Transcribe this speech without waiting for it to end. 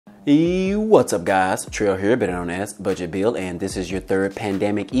What's up, guys? Trail here, better known as Budget Bill, and this is your third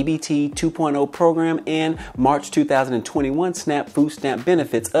Pandemic EBT 2.0 program and March 2021 SNAP Food Stamp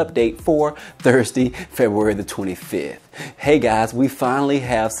Benefits update for Thursday, February the 25th. Hey guys, we finally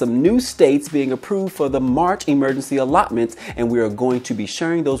have some new states being approved for the March emergency allotments, and we are going to be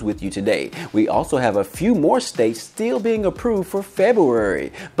sharing those with you today. We also have a few more states still being approved for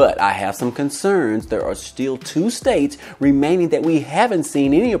February, but I have some concerns. There are still 2 states remaining that we haven't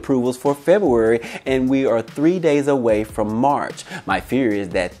seen any approvals for February, and we are 3 days away from March. My fear is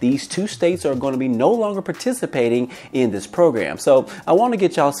that these 2 states are going to be no longer participating in this program, so I want to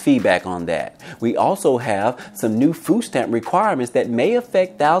get y'all's feedback on that. We also have some new food stamp requirements that may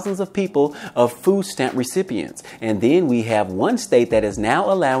affect thousands of people of food stamp recipients. And then we have one state that is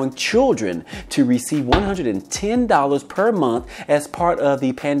now allowing children to receive $110 per month as part of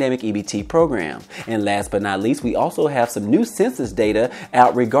the Pandemic EBT program. And last but not least, we also have some new census data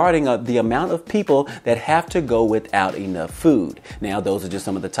out regarding the amount of people that have to go without enough food. Now, those are just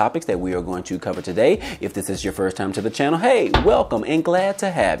some of the topics that we are going to cover today. If this is your first time to the channel, hey, welcome and glad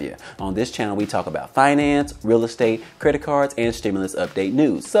to have you. On this channel, we talk about finance, real estate, credit cards, and stimulus update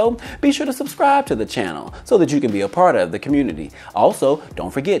news. So be sure to subscribe to the channel so that you can be a part of the community. Also,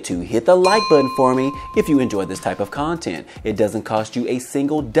 don't forget to hit the like button for me if you enjoy this type of content. It doesn't cost you a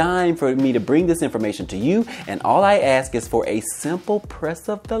single dime for me to bring this information to you, and all I ask is for a simple press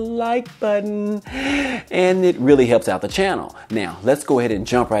of the like button, and it really helps out the channel. Now, let's go ahead and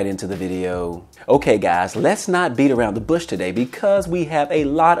jump right into the video. Okay guys, let's not beat around the bush today because we have a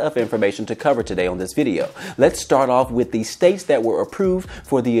lot of information to cover today on this video. Let's start off with the states that were approved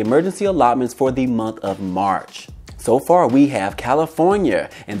for the emergency allotments for the month of March. So far, we have California,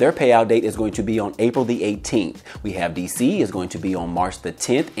 and their payout date is going to be on April the 18th. We have DC is going to be on March the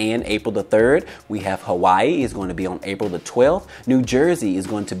 10th and April the 3rd. We have Hawaii is going to be on April the 12th. New Jersey is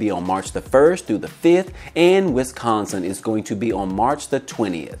going to be on March the 1st through the 5th, and Wisconsin is going to be on March the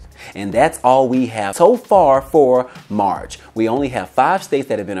 20th. And that's all we have so far for March. We only have 5 states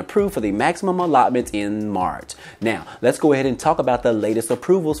that have been approved for the maximum allotments in March. Now, let's go ahead and talk about the latest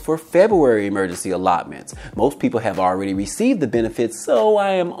approvals for February emergency allotments. Most people have already received the benefits, so I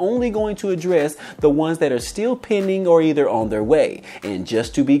am only going to address the ones that are still pending or either on their way. And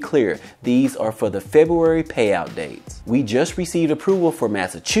just to be clear, these are for the February payout dates. We just received approval for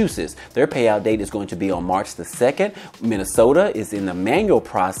Massachusetts. Their payout date is going to be on March the 2nd. Minnesota is in the manual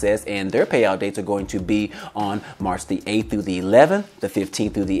process, and their payout dates are going to be on March the 8th through the 11th, the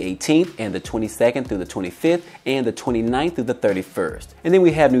 15th through the 18th, and the 22nd through the 25th, and the 29th through the 31st. And then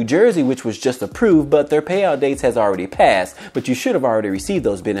we have New Jersey, which was just approved, but their payout dates has already passed, but you should have already received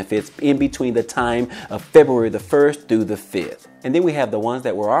those benefits in between the time of February the 1st through the 5th. And then we have the ones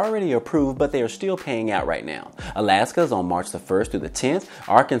that were already approved, but they are still paying out right now. Alaska is on March the 1st through the 10th.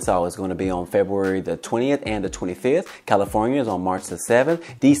 Arkansas is going to be on February the 20th and the 25th. California is on March the 7th.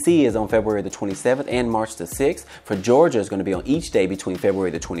 DC is on February the 27th and March the 6th. For Georgia is going to be on each day between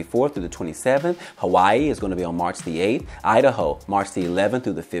February the 24th through the 27th. Hawaii is going to be on March the 8th. Idaho, March the 11th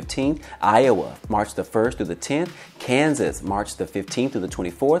through the 15th. Iowa, March the 1st through the 10th. Kansas, March the 15th through the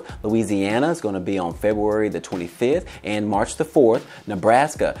 24th. Louisiana is going to be on February the 25th and March the 4th.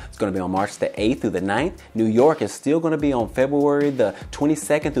 Nebraska is going to be on March the 8th through the 9th. New York is still going to be on February the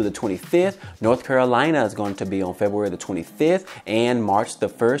 22nd through the 25th. North Carolina is going to be on February the 25th and March the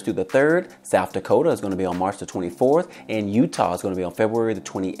 1st through the 3rd. South Dakota is going to be on March the 24th, and Utah is going to be on February the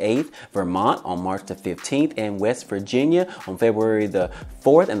 28th. Vermont on March the 15th, and West Virginia on February the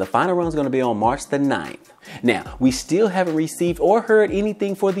 4th, and the final run is going to be on March the 9th. Now, we still haven't received or heard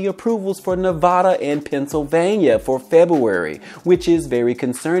anything for the approvals for Nevada and Pennsylvania for February, which is very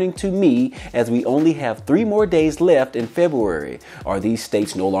concerning to me as we only have 3 more days left in February. Are these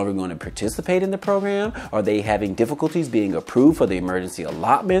states no longer going to participate in the program? Are they having difficulties being approved for the emergency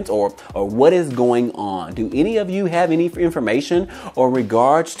allotments, or what is going on? Do any of you have any information or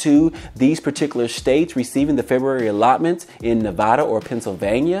regards to these particular states receiving the February allotments in Nevada or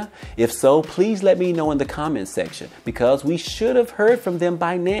Pennsylvania? If so, please let me know in the comment section, because we should have heard from them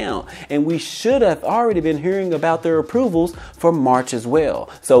by now, and we should have already been hearing about their approvals for March as well.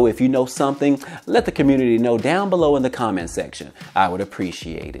 So if you know something, let the community know down below in the comment section. I would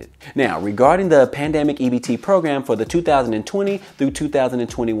appreciate it. Now, regarding the Pandemic EBT program for the 2020 through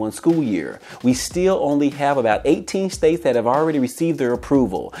 2021 school year, we still only have about 18 states that have already received their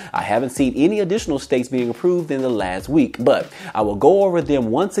approval. I haven't seen any additional states being approved in the last week, but I will go over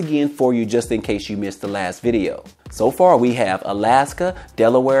them once again for you just in case you missed the last video. video. So far, we have Alaska,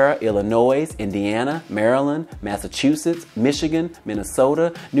 Delaware, Illinois, Indiana, Maryland, Massachusetts, Michigan,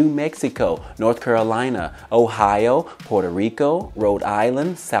 Minnesota, New Mexico, North Carolina, Ohio, Puerto Rico, Rhode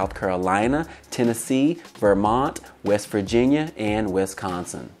Island, South Carolina, Tennessee, Vermont, West Virginia, and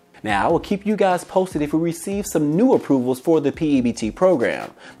Wisconsin. Now, I will keep you guys posted if we receive some new approvals for the P-EBT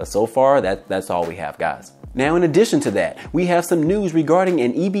program. But so far, that's all we have, guys. Now, in addition to that, we have some news regarding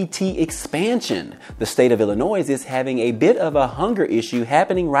an EBT expansion. The state of Illinois is having a bit of a hunger issue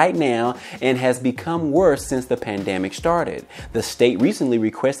happening right now and has become worse since the pandemic started. The state recently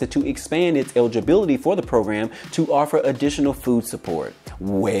requested to expand its eligibility for the program to offer additional food support.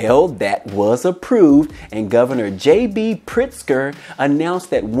 Well, that was approved, and Governor J.B. Pritzker announced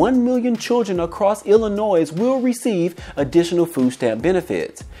that 1 million children across Illinois will receive additional food stamp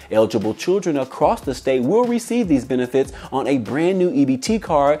benefits. Eligible children across the state will receive these benefits on a brand new EBT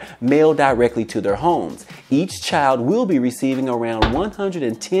card mailed directly to their homes. Each child will be receiving around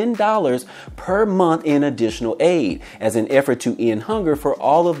 $110 per month in additional aid as an effort to end hunger for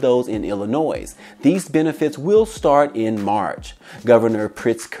all of those in Illinois. These benefits will start in March. Governor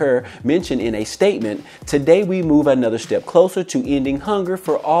Pritzker mentioned in a statement, "Today we move another step closer to ending hunger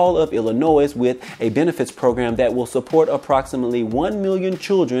for all of Illinois with a benefits program that will support approximately 1 million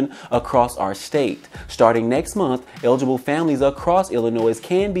children across our state. Starting next month, eligible families across Illinois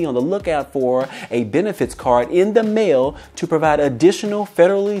can be on the lookout for a benefits card in the mail to provide additional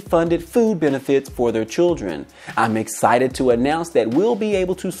federally funded food benefits for their children. I'm excited to announce that we'll be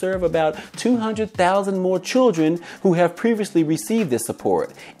able to serve about 200,000 more children who have previously received this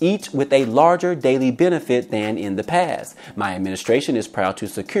support, each with a larger daily benefit than in the past. My administration is proud to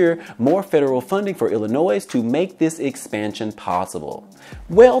secure more federal funding for Illinois to make this expansion possible."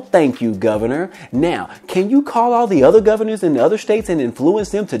 Well, thank you, Governor. Now, can you call all the other governors in the other states and influence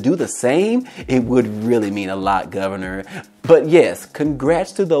them to do the same? It would really mean a lot, Governor. But yes,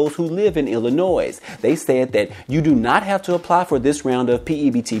 congrats to those who live in Illinois. They said that you do not have to apply for this round of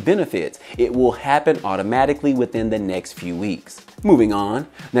P-EBT benefits. It will happen automatically within the next few weeks. Moving on.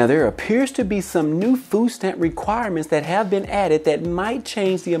 Now, there appears to be some new food stamp requirements that have been added that might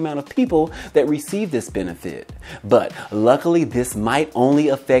change the amount of people that receive this benefit. But luckily, this might only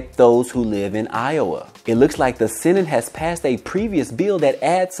affect those who live in Iowa. It looks like the Senate has passed a previous bill that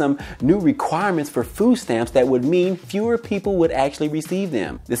adds some new requirements for food stamps that would mean fewer people would actually receive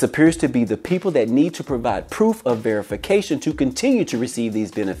them. This appears to be the people that need to provide proof of verification to continue to receive these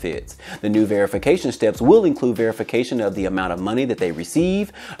benefits. The new verification steps will include verification of the amount of money that they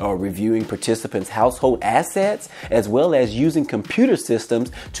receive, or reviewing participants' household assets, as well as using computer systems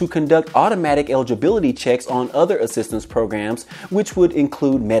to conduct automatic eligibility checks on other assistance programs, which would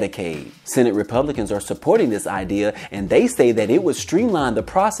include Medicaid. Senate Republicans are supporting this idea, and they say that it would streamline the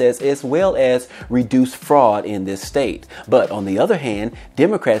process as well as reduce fraud in this state. But on the other hand,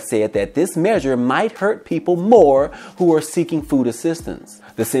 Democrats said that this measure might hurt people more who are seeking food assistance.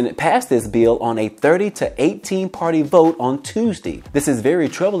 The Senate passed this bill on a 30-18 party vote on Tuesday. This is very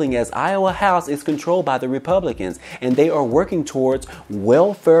troubling as Iowa House is controlled by the Republicans and they are working towards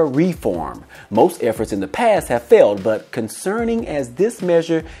welfare reform. Most efforts in the past have failed, but concerning as this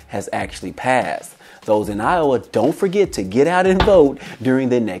measure has actually passed. Those in Iowa, don't forget to get out and vote during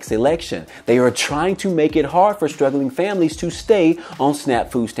the next election. They are trying to make it hard for struggling families to stay on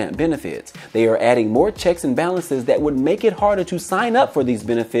SNAP food stamp benefits. They are adding more checks and balances that would make it harder to sign up for these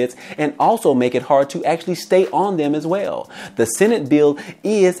benefits and also make it hard to actually stay on them as well. The Senate bill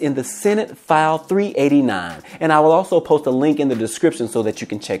is in the Senate File 389, and I will also post a link in the description so that you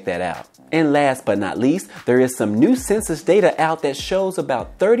can check that out. And last but not least, there is some new census data out that shows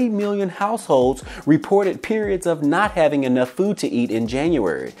about 30 million households reported periods of not having enough food to eat in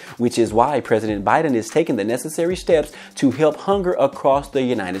January, which is why President Biden is taking the necessary steps to help hunger across the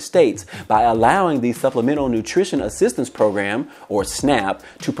United States by allowing the Supplemental Nutrition Assistance Program, or SNAP,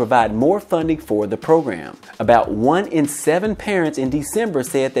 to provide more funding for the program. About 1 in 7 parents in December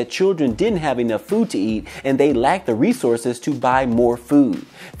said that children didn't have enough food to eat and they lacked the resources to buy more food.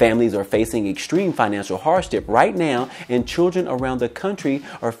 Families are facing extreme financial hardship right now, and children around the country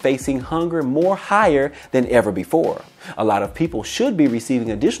are facing hunger more higher than ever before. A lot of people should be receiving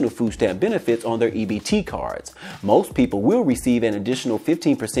additional food stamp benefits on their EBT cards. Most people will receive an additional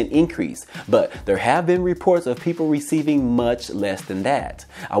 15% increase, but there have been reports of people receiving much less than that.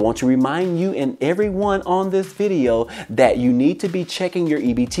 I want to remind you and everyone on this video that you need to be checking your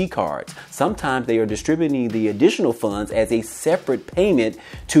EBT cards. Sometimes they are distributing the additional funds as a separate payment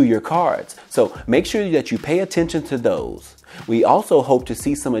to your cards, so make sure that you pay attention to those. We also hope to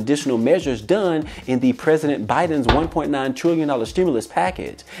see some additional measures done in the President Biden's $1.9 trillion stimulus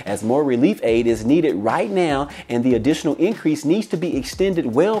package, as more relief aid is needed right now and the additional increase needs to be extended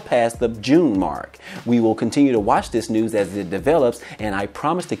well past the June mark. We will continue to watch this news as it develops, and I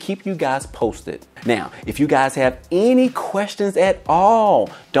promise to keep you guys posted. Now, if you guys have any questions at all,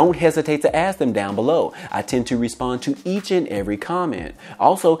 don't hesitate to ask them down below. I tend to respond to each and every comment.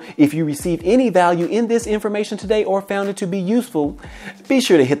 Also, if you received any value in this information today or found it to be useful, be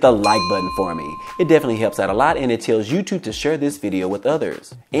sure to hit the like button for me. It definitely helps out a lot, and it tells YouTube to share this video with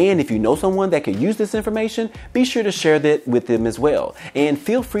others. And if you know someone that could use this information, be sure to share that with them as well. And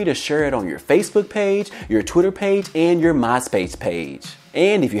feel free to share it on your Facebook page, your Twitter page, and your MySpace page.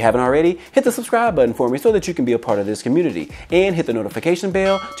 And if you haven't already, hit the subscribe button for me so that you can be a part of this community, and hit the notification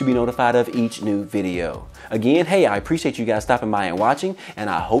bell to be notified of each new video. Again, hey, I appreciate you guys stopping by and watching, and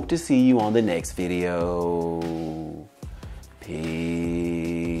I hope to see you on the next video. Peace.